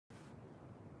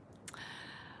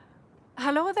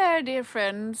Hello there, dear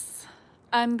friends,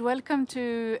 and welcome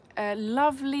to a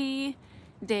lovely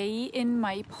day in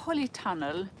my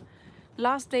polytunnel.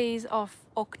 Last days of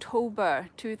October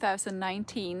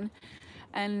 2019,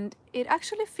 and it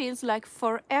actually feels like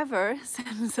forever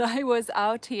since I was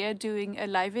out here doing a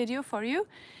live video for you,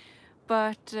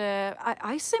 but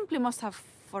I simply must have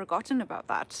forgotten about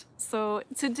that. So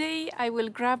today I will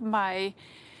grab my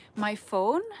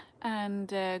phone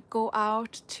and go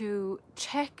out to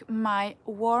check my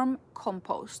warm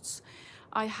composts.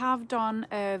 I have done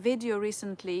a video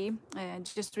recently,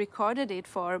 just recorded it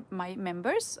for my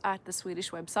members at the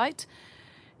Swedish website.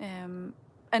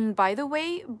 And by the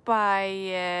way,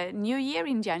 by New Year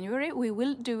in January, we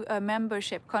will do a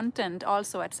membership content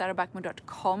also at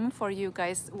sarabäckmo.com for you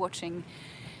guys watching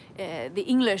the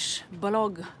English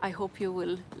blog. I hope you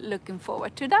will looking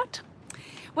forward to that.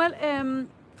 Well,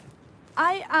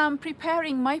 I am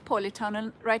preparing my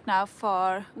polytunnel right now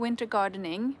for winter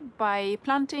gardening by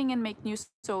planting and make new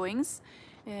sowings.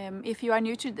 If you are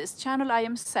new to this channel, I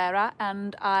am Sara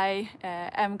and I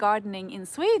am gardening in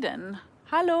Sweden.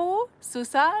 Hello,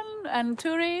 Susanne and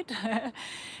Turid.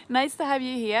 Nice to have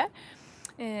you here.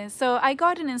 So I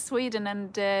garden in Sweden,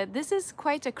 and this is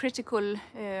quite a critical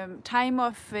time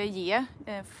of year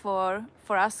for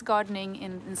us gardening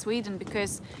in Sweden,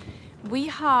 because we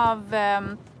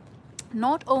have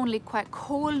not only quite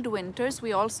cold winters,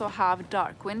 we also have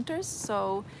dark winters.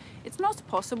 So it's not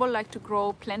possible to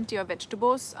grow plenty of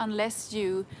vegetables unless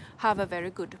you have a very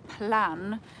good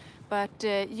plan. But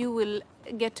you will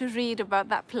get to read about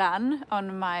that plan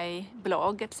on my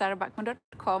blog at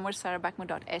sarabäckmo.com or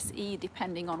sarabäckmo.se,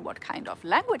 depending on what kind of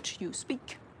language you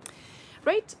speak.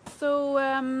 Right, so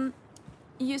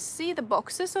you see the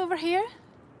boxes over here,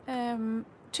 2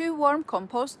 warm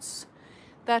composts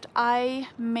that I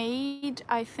made.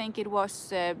 I think it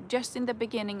was just in the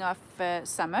beginning of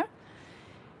summer.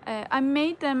 I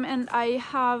made them, and I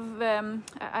have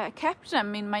I kept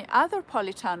them in my other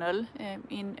polytunnel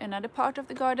in another part of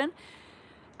the garden.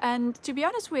 And to be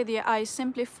honest with you, I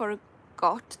simply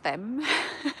forgot them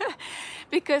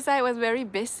because I was very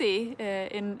busy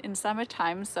in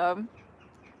summertime. So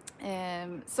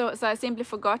I simply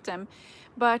forgot them.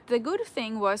 But the good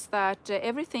thing was that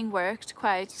everything worked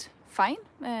quite fine,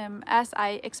 as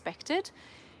I expected,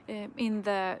 in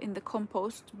the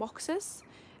compost boxes.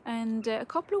 And a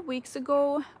couple of weeks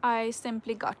ago I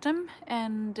simply got them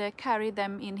and carried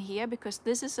them in here, because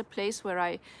this is a place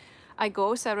where I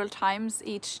go several times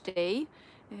each day,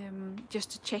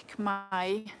 just to check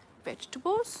my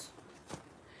vegetables.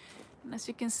 And as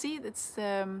you can see, it's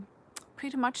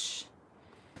pretty much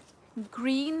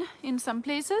green in some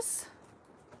places.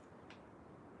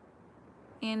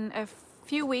 In a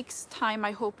few weeks time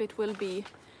I hope it will be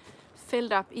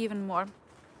filled up even more.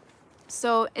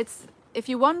 So if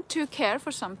you want to care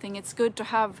for something, it's good to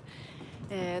have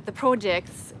the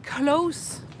projects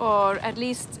close, or at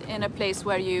least in a place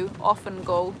where you often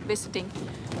go visiting.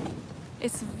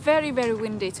 It's very, very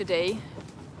windy today.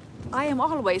 I am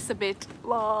always a bit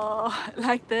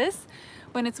like this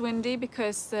when it's windy,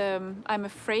 because I'm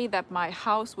afraid that my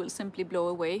house will simply blow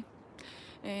away.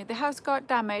 The house got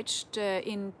damaged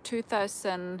in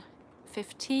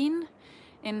 2015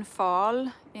 in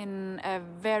fall in a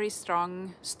very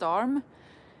strong storm.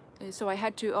 So I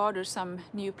had to order some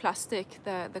new plastic,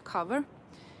 the cover.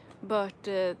 But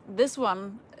this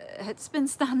one, it's been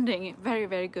standing very,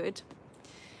 very good.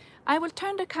 I will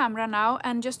turn the camera now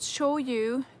and just show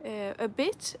you a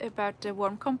bit about the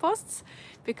warm composts,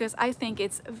 because I think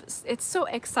it's so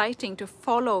exciting to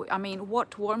follow,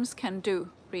 what worms can do,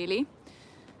 really.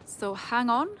 So hang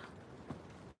on.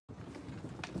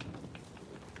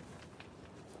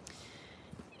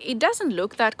 It doesn't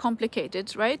look that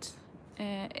complicated, right?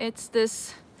 It's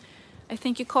this, I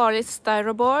think you call it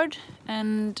styroboard,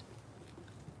 and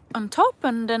on top,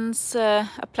 and then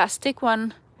a plastic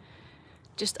one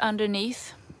just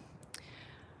underneath.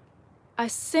 I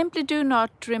simply do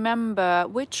not remember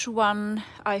which one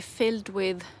I filled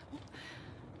with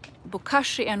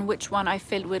bokashi and which one I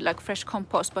filled with fresh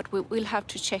compost, but we'll have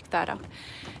to check that out.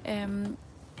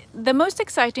 The most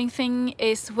exciting thing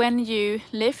is when you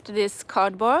lift this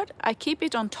cardboard. I keep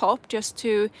it on top just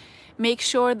to make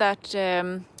sure that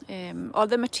all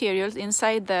the materials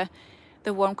inside the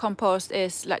warm compost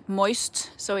is moist,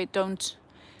 so it don't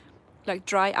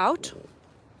dry out.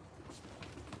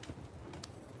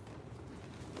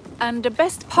 And the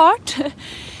best part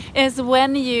is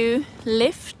when you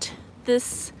lift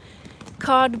this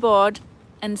cardboard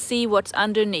and see what's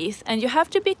underneath. And you have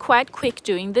to be quite quick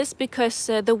doing this, because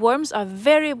the worms are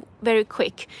very, very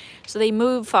quick, so they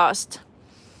move fast.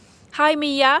 Hi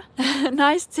Mia,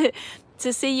 nice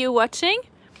to see you watching.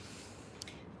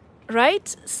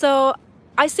 Right, so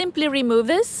I simply remove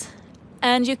this,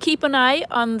 and you keep an eye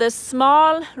on the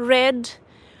small red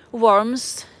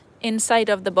worms inside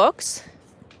of the box.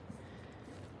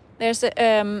 There's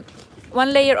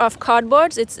one layer of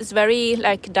cardboard. It's very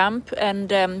like damp,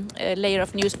 and a layer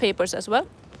of newspapers as well.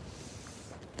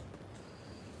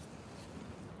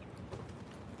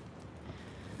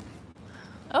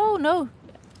 Oh no,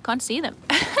 can't see them.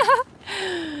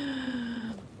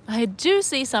 I do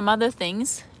see some other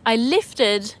things. I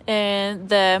lifted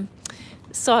the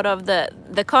sort of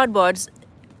the cardboards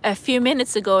a few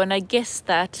minutes ago, and I guess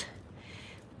that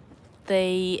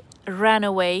they ran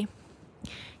away.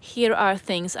 Here are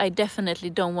things I definitely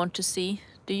don't want to see.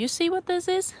 Do you see what this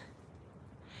is?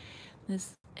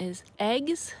 This is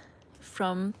eggs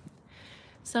from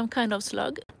some kind of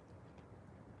slug.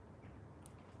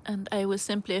 And I will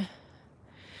simply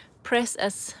press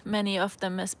as many of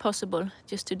them as possible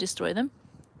just to destroy them.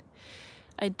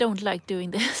 I don't like doing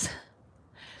this.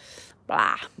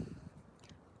 Blah.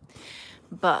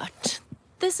 But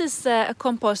this is a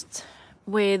compost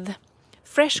with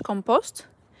fresh compost.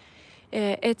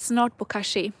 It's not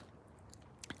bokashi.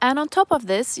 And on top of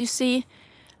this, you see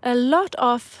a lot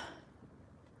of,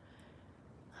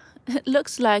 it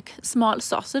looks like small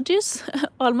sausages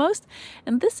almost.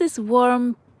 And this is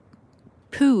worm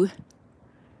poo.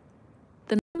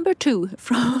 The number 2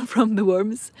 from the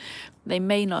worms. They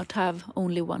may not have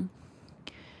only one.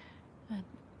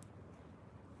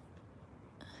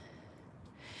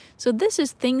 So this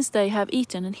is things they have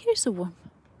eaten, and here's a worm.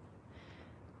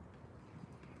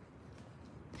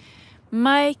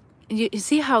 You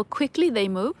see how quickly they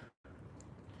move?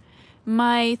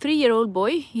 My 3-year-old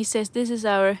boy, he says this is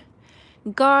our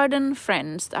garden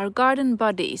friends, our garden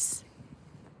buddies.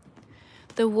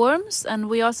 The worms, and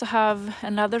we also have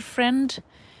another friend.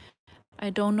 I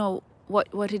don't know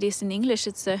what it is in English.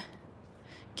 It's a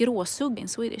gråsugg in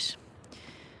Swedish.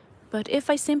 But if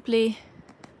I simply...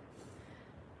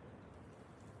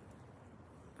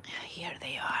 Here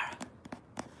they are.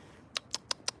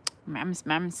 Mams,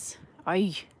 mams.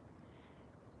 Oi.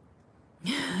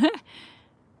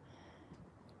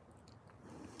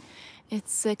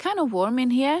 It's kind of warm in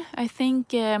here. I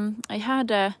think I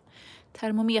had a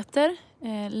thermometer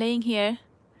laying here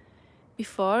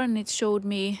before, and it showed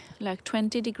me like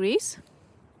 20 degrees.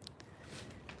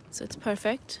 So it's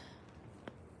perfect.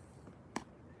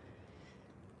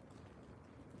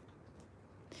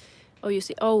 Oh, you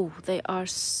see, oh, they are,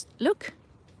 look.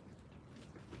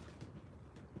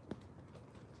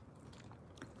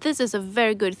 This is a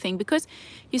very good thing, because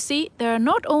you see, there are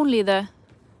not only the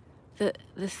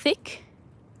thick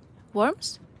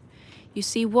worms, you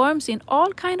see worms in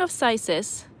all kind of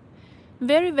sizes,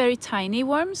 very, very tiny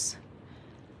worms,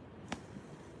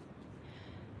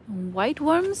 white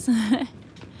worms.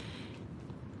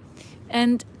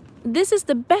 And this is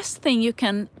the best thing you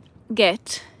can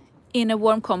get in a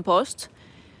worm compost.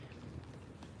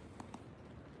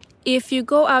 If you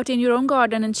go out in your own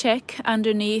garden and check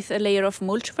underneath a layer of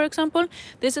mulch, for example,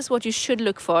 this is what you should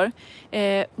look for.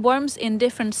 Worms in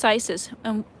different sizes.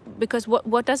 Because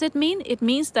what does it mean? It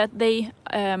means that they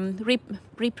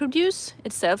reproduce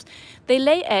itself. They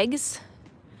lay eggs,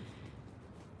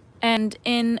 and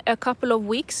in a couple of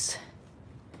weeks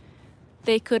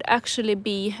they could actually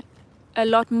be a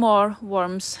lot more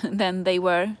worms than they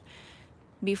were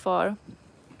before.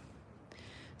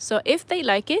 So if they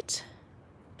like it,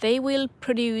 they will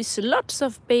produce lots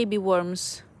of baby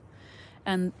worms,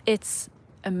 and it's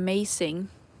amazing.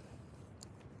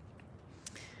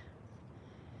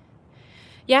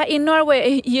 Yeah, in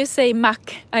Norway you say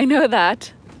mack, I know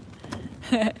that.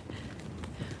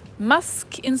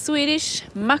 Musk in Swedish,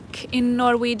 mack in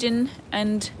Norwegian,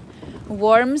 and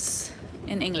worms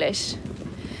in English.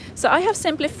 So I have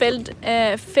simply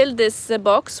filled this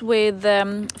box with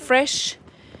fresh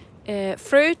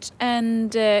fruit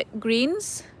and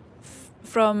greens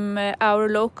from our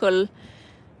local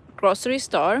grocery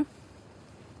store.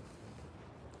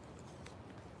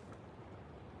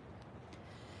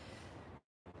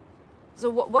 So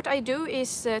what I do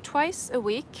is twice a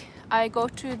week I go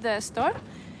to the store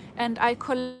and I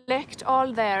collect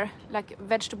all their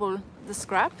the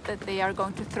scrap that they are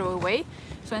going to throw away.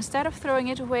 So instead of throwing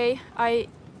it away,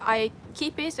 I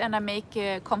keep it and I make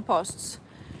composts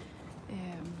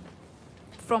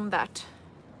from that.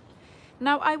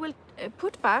 Now I will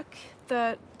put back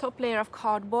the top layer of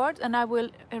cardboard, and I will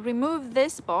remove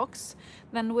this box.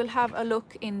 Then we'll have a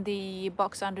look in the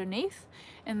box underneath,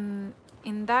 and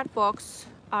in that box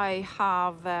I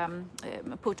have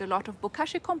put a lot of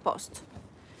bokashi compost.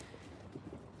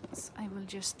 So I will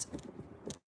just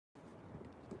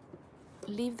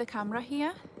leave the camera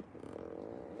here.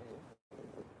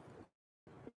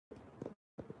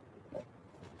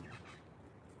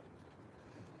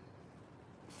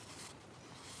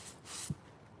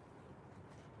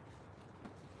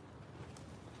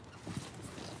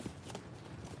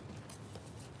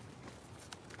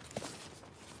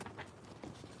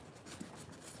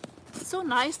 So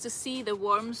nice to see the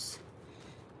worms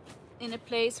in a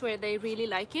place where they really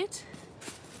like it.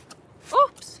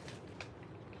 Oops!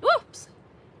 Oops!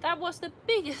 That was the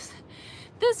biggest.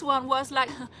 This one was like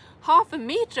half a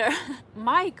meter.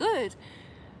 My good.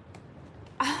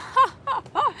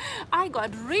 I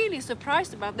got really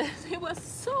surprised about this. It was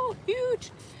so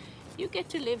huge. You get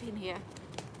to live in here.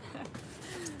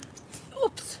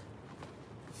 Oops!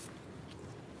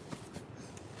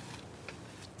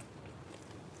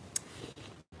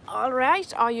 All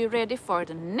right, are you ready for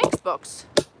the next box?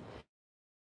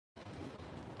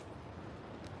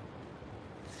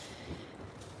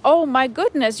 Oh my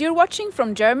goodness, you're watching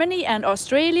from Germany and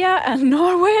Australia and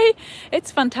Norway.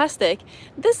 It's fantastic.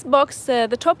 This box,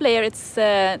 the top layer, it's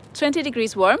 20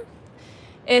 degrees warm.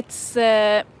 It's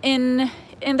in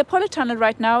the polytunnel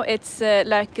right now, it's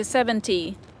like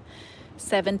 17,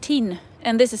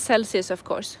 and this is Celsius, of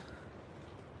course.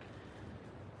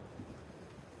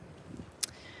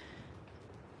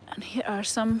 And here are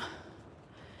some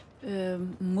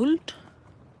mold.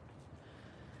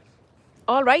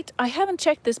 All right, I haven't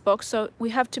checked this box, so we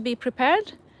have to be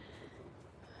prepared.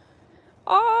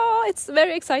 Oh, it's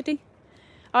very exciting.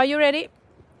 Are you ready?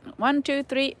 1, 2,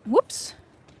 3, whoops.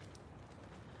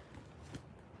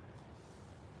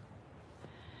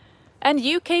 And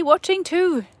UK watching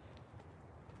too.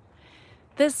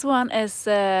 This one is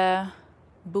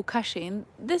bokashi.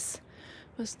 This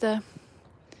was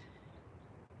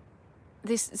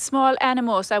these small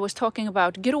animals I was talking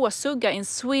about, gråsugga in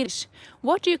Swedish.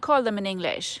 What do you call them in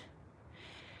English?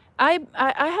 I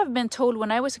have been told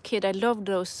when I was a kid I loved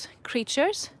those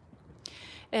creatures.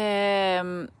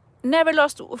 Never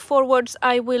lost for words,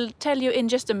 I will tell you in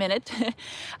just a minute.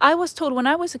 I was told when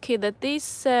I was a kid that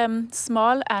these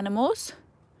small animals,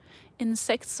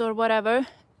 insects or whatever,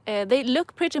 they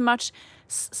look pretty much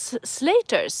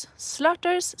slaters.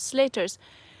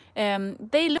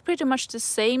 They look pretty much the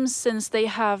same since they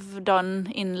have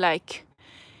done in like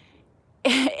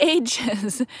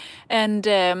ages and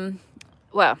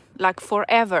well, like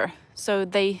forever. So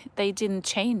they didn't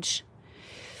change.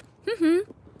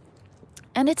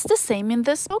 And it's the same in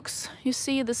this box. You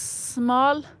see the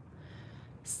small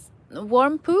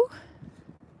worm poo.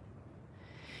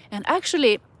 And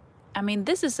actually, I mean,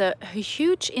 this is a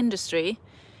huge industry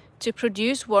to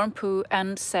produce worm poo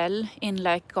and sell in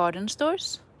like garden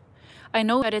stores. I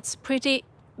know that it's pretty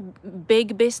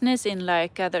big business in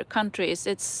like other countries.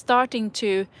 It's starting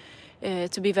to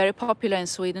be very popular in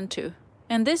Sweden too.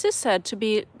 And this is said to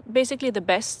be basically the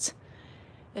best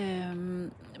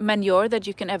manure that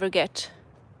you can ever get.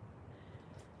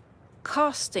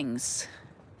 Castings,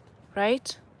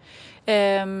 right?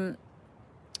 That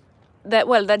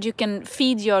you can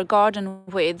feed your garden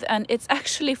with, and it's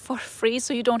actually for free,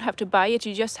 so you don't have to buy it.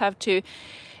 You just have to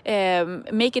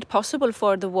make it possible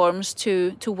for the worms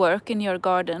to work in your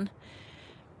garden.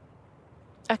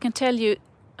 I can tell you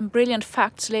brilliant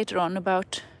facts later on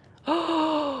about.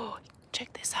 Oh,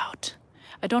 check this out.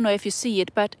 I don't know if you see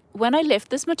it, but when I lift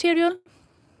this material,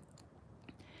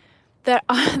 there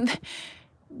are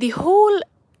the whole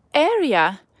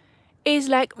area is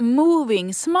like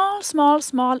moving,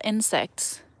 small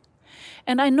insects.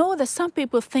 And I know that some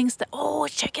people think that, oh,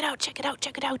 check it out.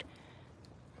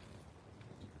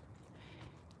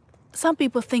 Some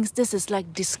people think this is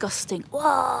like disgusting.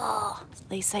 Whoa,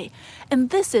 they say. And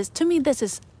this is, to me, this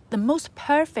is the most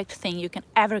perfect thing you can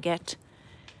ever get.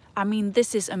 I mean,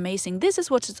 this is amazing. This is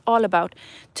what it's all about.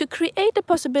 To create a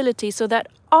possibility so that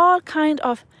all kind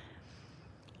of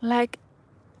like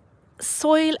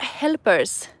soil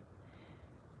helpers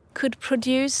could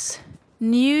produce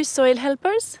new soil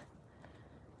helpers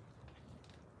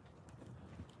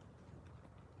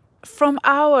from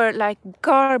our like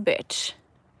garbage.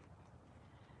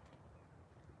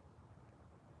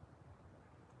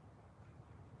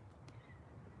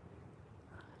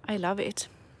 I love it.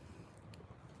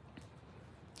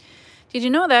 Did you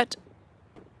know that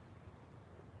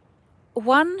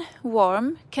one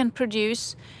worm can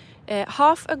produce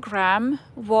half a gram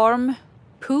worm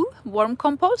poo, worm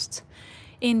compost,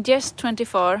 in just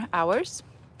 24 hours?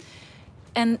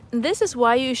 And this is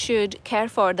why you should care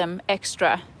for them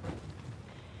extra.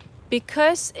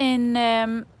 Because in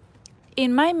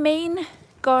my main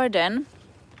garden,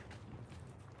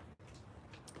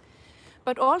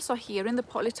 but also here in the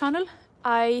polytunnel,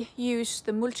 I use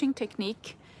the mulching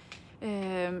technique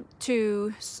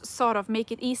to sort of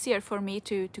make it easier for me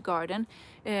to garden.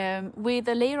 With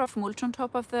a layer of mulch on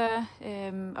top of the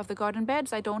garden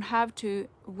beds, I don't have to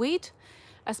weed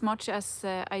as much as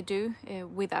I do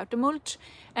without the mulch,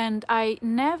 and I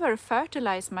never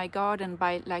fertilize my garden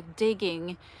by like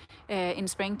digging in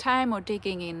springtime or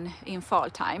digging in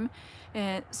fall time.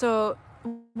 So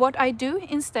what I do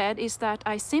instead is that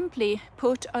I simply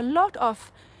put a lot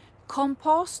of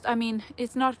compost. I mean,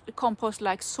 it's not compost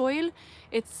like soil,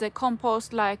 it's a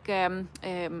compost like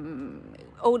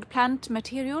old plant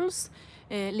materials,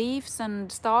 leaves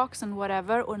and stalks and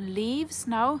whatever, or leaves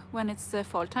now when it's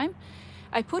fall time.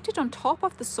 I put it on top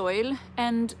of the soil,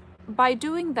 and by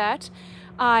doing that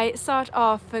I sort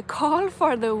of call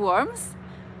for the worms.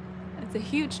 It's a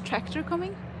huge tractor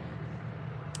coming.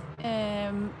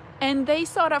 And they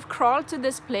sort of crawl to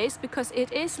this place because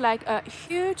it is like a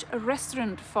huge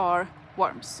restaurant for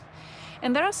worms.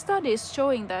 And there are studies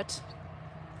showing that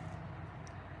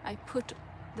I put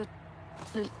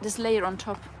this layer on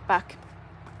top back.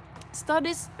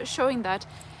 Studies showing that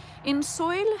in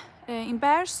soil, in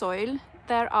bare soil,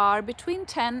 there are between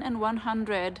 10 and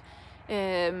 100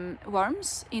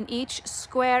 worms in each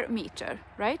square meter,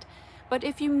 right? But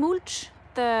if you mulch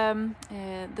the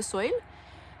soil,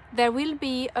 there will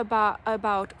be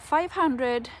about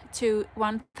 500 to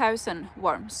 1,000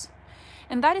 worms.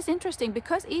 And that is interesting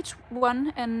because each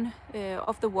one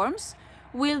of the worms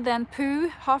will then poo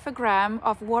half a gram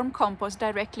of worm compost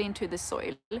directly into the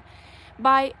soil.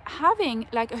 By having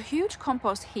like a huge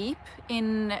compost heap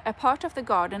in a part of the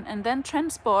garden and then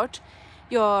transport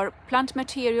your plant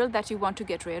material that you want to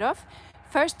get rid of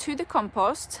first to the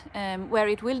compost, where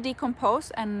it will decompose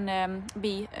and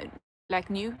be like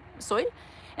new soil,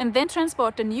 and then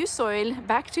transport the new soil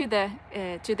back to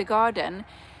the garden,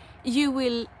 you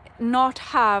will not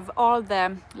have all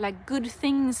the like good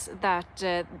things that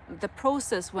the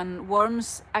process when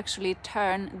worms actually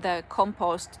turn the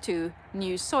compost to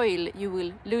new soil, you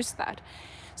will lose that.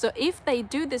 So if they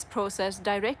do this process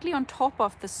directly on top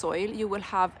of the soil, you will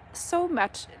have so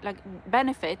much like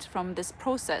benefit from this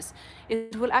process.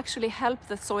 It will actually help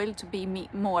the soil to be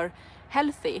more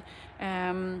healthy.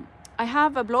 I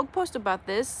have a blog post about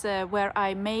this where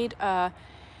I made a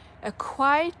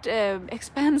quite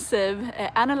expensive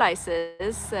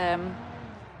analysis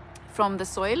from the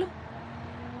soil.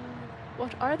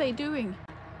 What are they doing?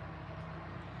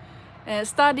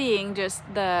 Studying just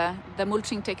the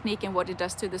mulching technique and what it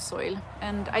does to the soil.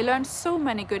 And I learned so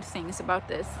many good things about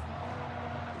this.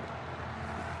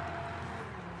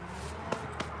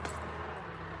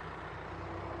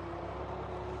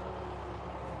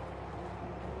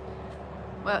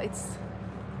 Well,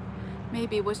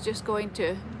 maybe it was just going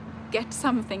to get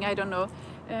something, I don't know.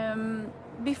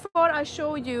 Before I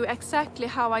show you exactly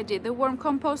how I did the worm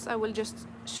compost, I will just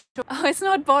show. Oh, it's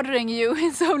not bothering you,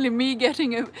 it's only me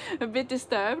getting a bit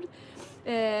disturbed.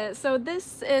 So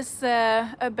this is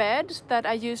a bed that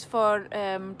I use for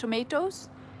tomatoes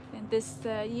in this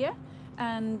year,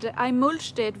 and I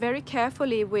mulched it very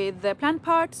carefully with plant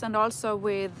parts and also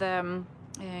with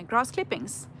grass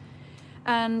clippings.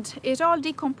 And it all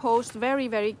decomposed very,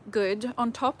 very good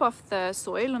on top of the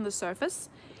soil on the surface.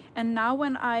 And now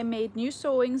when I made new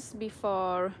sowings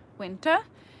before winter,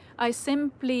 I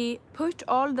simply put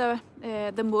all the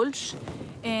mulch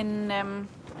in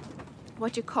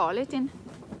what you call it in.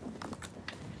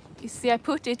 You see, I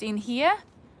put it in here.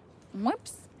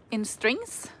 Whoops, in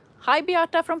strings. Hi,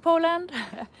 Beata from Poland.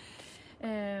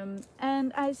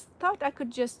 And I thought I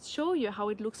could just show you how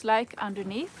it looks like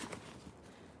underneath.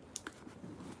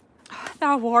 There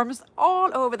are worms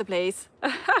all over the place.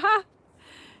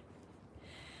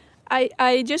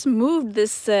 I just moved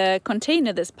this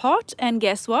container, this pot, and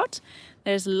guess what?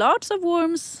 There's lots of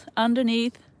worms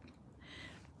underneath.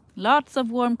 Lots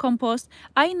of worm compost.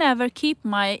 I never keep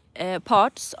my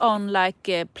pots on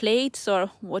like plates or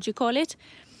what you call it.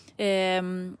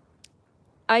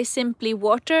 I simply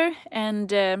water,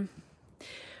 and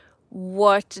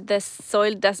what the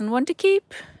soil doesn't want to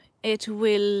keep, it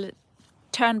will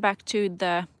turn back to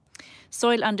the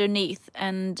soil underneath,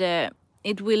 and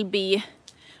it will be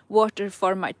water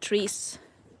for my trees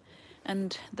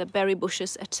and the berry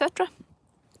bushes, etc.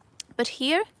 But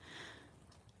here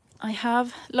I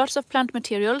have lots of plant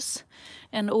materials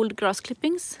and old grass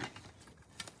clippings,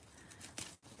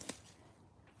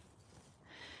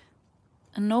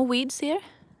 and no weeds here.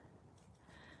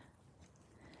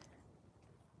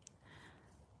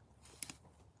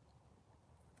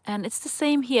 And it's the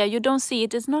same here. You don't see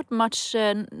it. It's not much,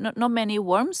 not many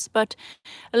worms, but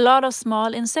a lot of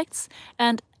small insects.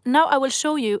 And now I will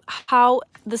show you how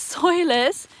the soil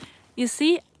is. You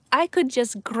see, I could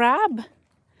just grab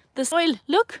the soil,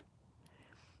 look!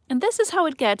 And this is how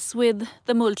it gets with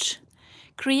the mulch,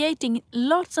 creating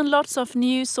lots and lots of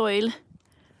new soil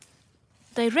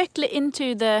directly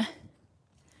into the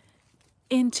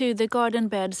garden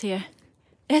beds here.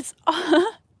 It's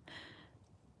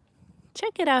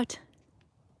check it out.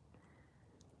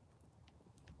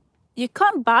 You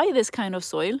can't buy this kind of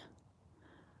soil.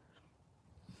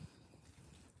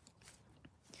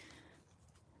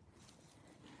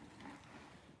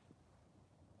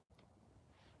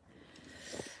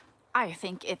 I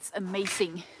think it's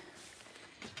amazing.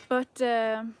 But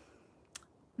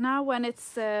now when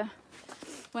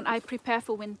I prepare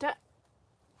for winter,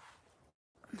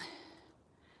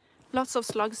 lots of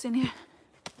slugs in here.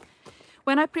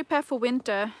 When I prepare for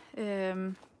winter,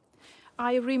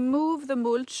 I remove the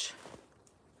mulch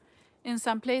in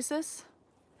some places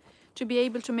to be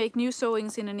able to make new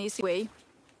sowings in an easy way,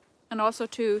 and also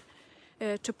to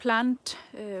plant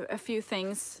a few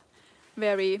things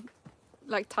very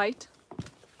tight.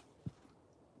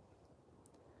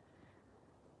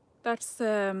 That's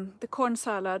the corn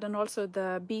salad and also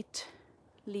the beet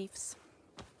leaves.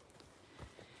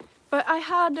 But I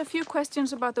had a few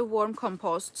questions about the warm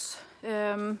composts.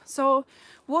 So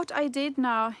what I did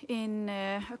now in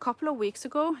a couple of weeks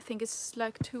ago, I think it's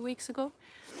like 2 weeks ago,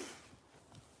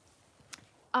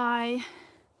 I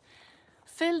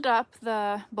filled up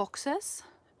the boxes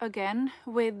again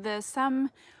with some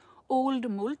old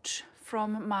mulch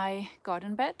from my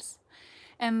garden beds.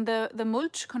 And the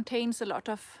mulch contains a lot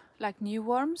of new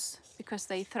worms, because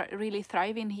they really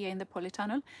thrive in here in the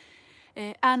polytunnel.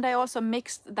 And I also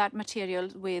mixed that material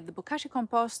with bokashi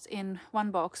compost in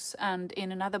one box, and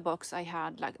in another box I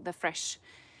had the fresh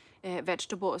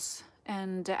vegetables,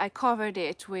 and I covered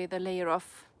it with a layer of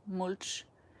mulch.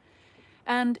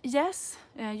 And yes,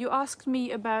 you asked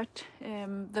me about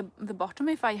the bottom,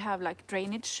 if I have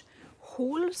drainage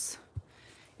holes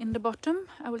in the bottom.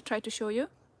 I will try to show you.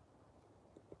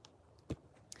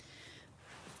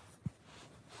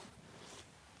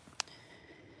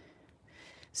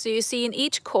 So you see in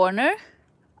each corner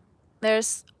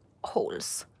there's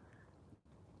holes.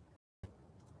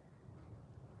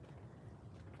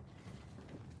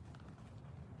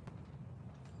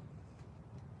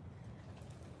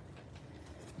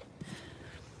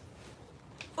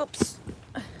 Oops.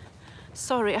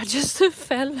 Sorry, I just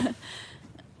fell.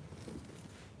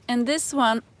 And this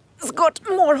one has got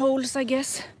more holes, I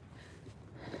guess.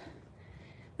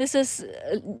 This is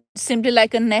simply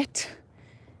like a net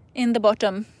in the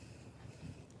bottom.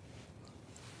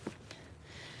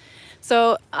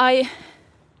 So I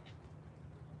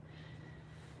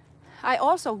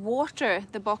also water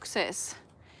the boxes.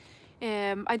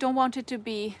 I don't want it to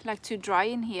be too dry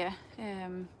in here.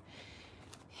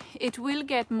 It will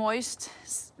get moist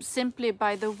simply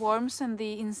by the worms and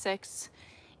the insects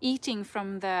eating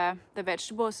from the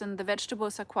vegetables, and the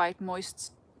vegetables are quite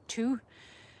moist too.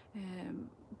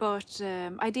 But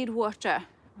I did water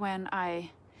when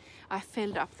I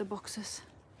filled up the boxes.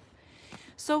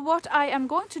 So what I am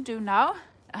going to do now,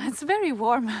 it's very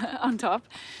warm on top.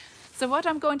 So what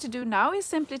I'm going to do now is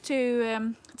simply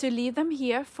to leave them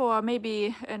here for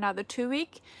maybe another 2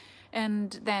 weeks,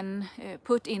 and then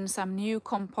put in some new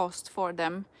compost for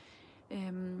them.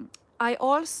 I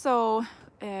also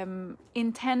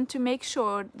intend to make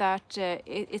sure that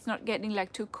it's not getting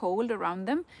too cold around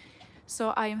them.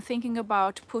 So I am thinking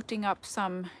about putting up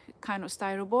some kind of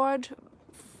styroboard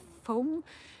foam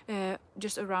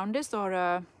just around this, or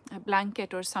a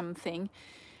blanket or something.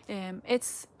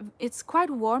 It's quite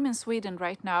warm in Sweden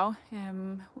right now.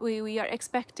 We are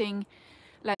expecting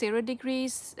 0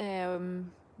 degrees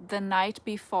the night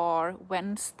before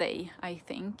Wednesday, I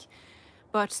think,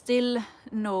 but still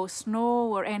no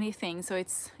snow or anything, so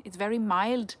it's very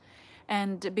mild.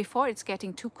 And before it's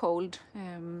getting too cold,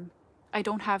 I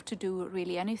don't have to do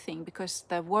really anything, because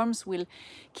the worms will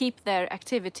keep their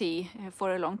activity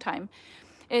for a long time.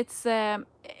 It's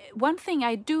one thing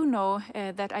I do know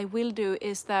that I will do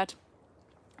is that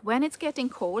when it's getting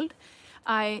cold,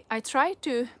 I try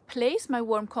to place my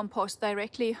worm compost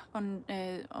directly on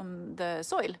the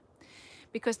soil,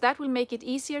 because that will make it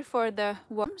easier for the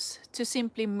worms to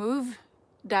simply move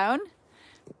down.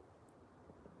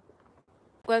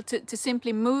 Well, to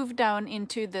simply move down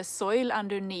into the soil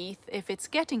underneath if it's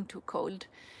getting too cold.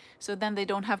 So then they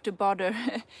don't have to bother,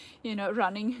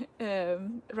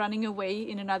 running away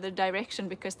in another direction,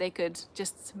 because they could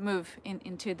just move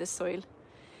into the soil.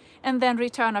 And then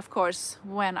return, of course,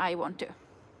 when I want to.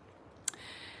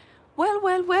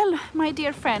 Well, my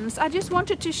dear friends, I just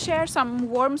wanted to share some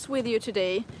worms with you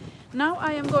today. Now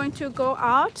I am going to go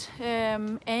out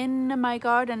in my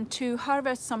garden to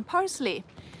harvest some parsley.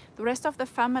 The rest of the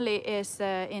family is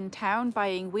in town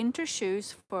buying winter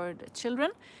shoes for the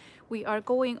children. We are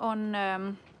going on,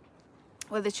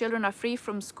 well, the children are free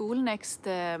from school next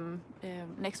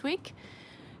week.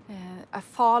 A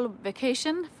fall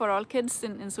vacation for all kids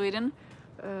in Sweden.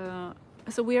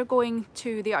 So we are going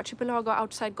to the archipelago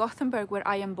outside Gothenburg, where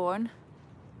I am born,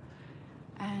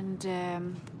 and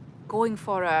going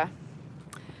for a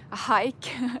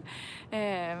hike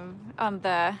on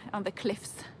the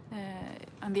cliffs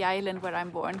on the island where I'm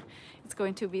born. It's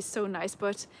going to be so nice,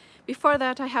 but before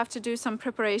that I have to do some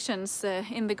preparations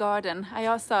in the garden.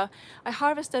 I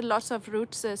harvested lots of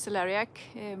roots celeriac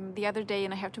the other day,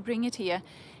 and I have to bring it here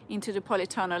into the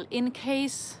polytunnel in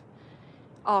case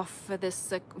of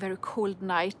this very cold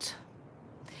night.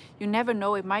 You never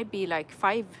know, it might be like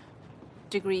 5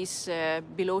 degrees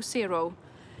below zero.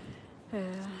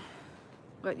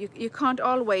 But you can't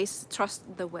always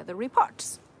trust the weather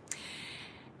reports.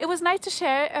 It was nice to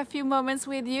share a few moments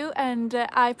with you, and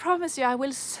I promise you I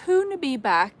will soon be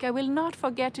back. I will not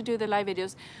forget to do the live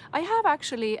videos. I have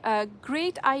actually a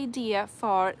great idea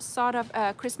for sort of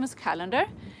a Christmas calendar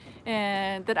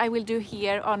that I will do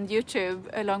here on YouTube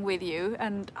along with you,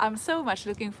 and I'm so much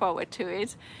looking forward to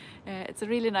it. It's a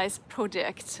really nice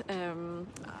project.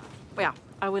 Yeah,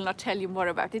 I will not tell you more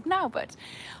about it now, but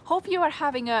hope you are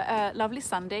having a lovely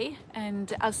Sunday,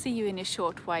 and I'll see you in a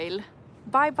short while.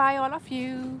 Bye bye all of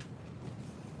you.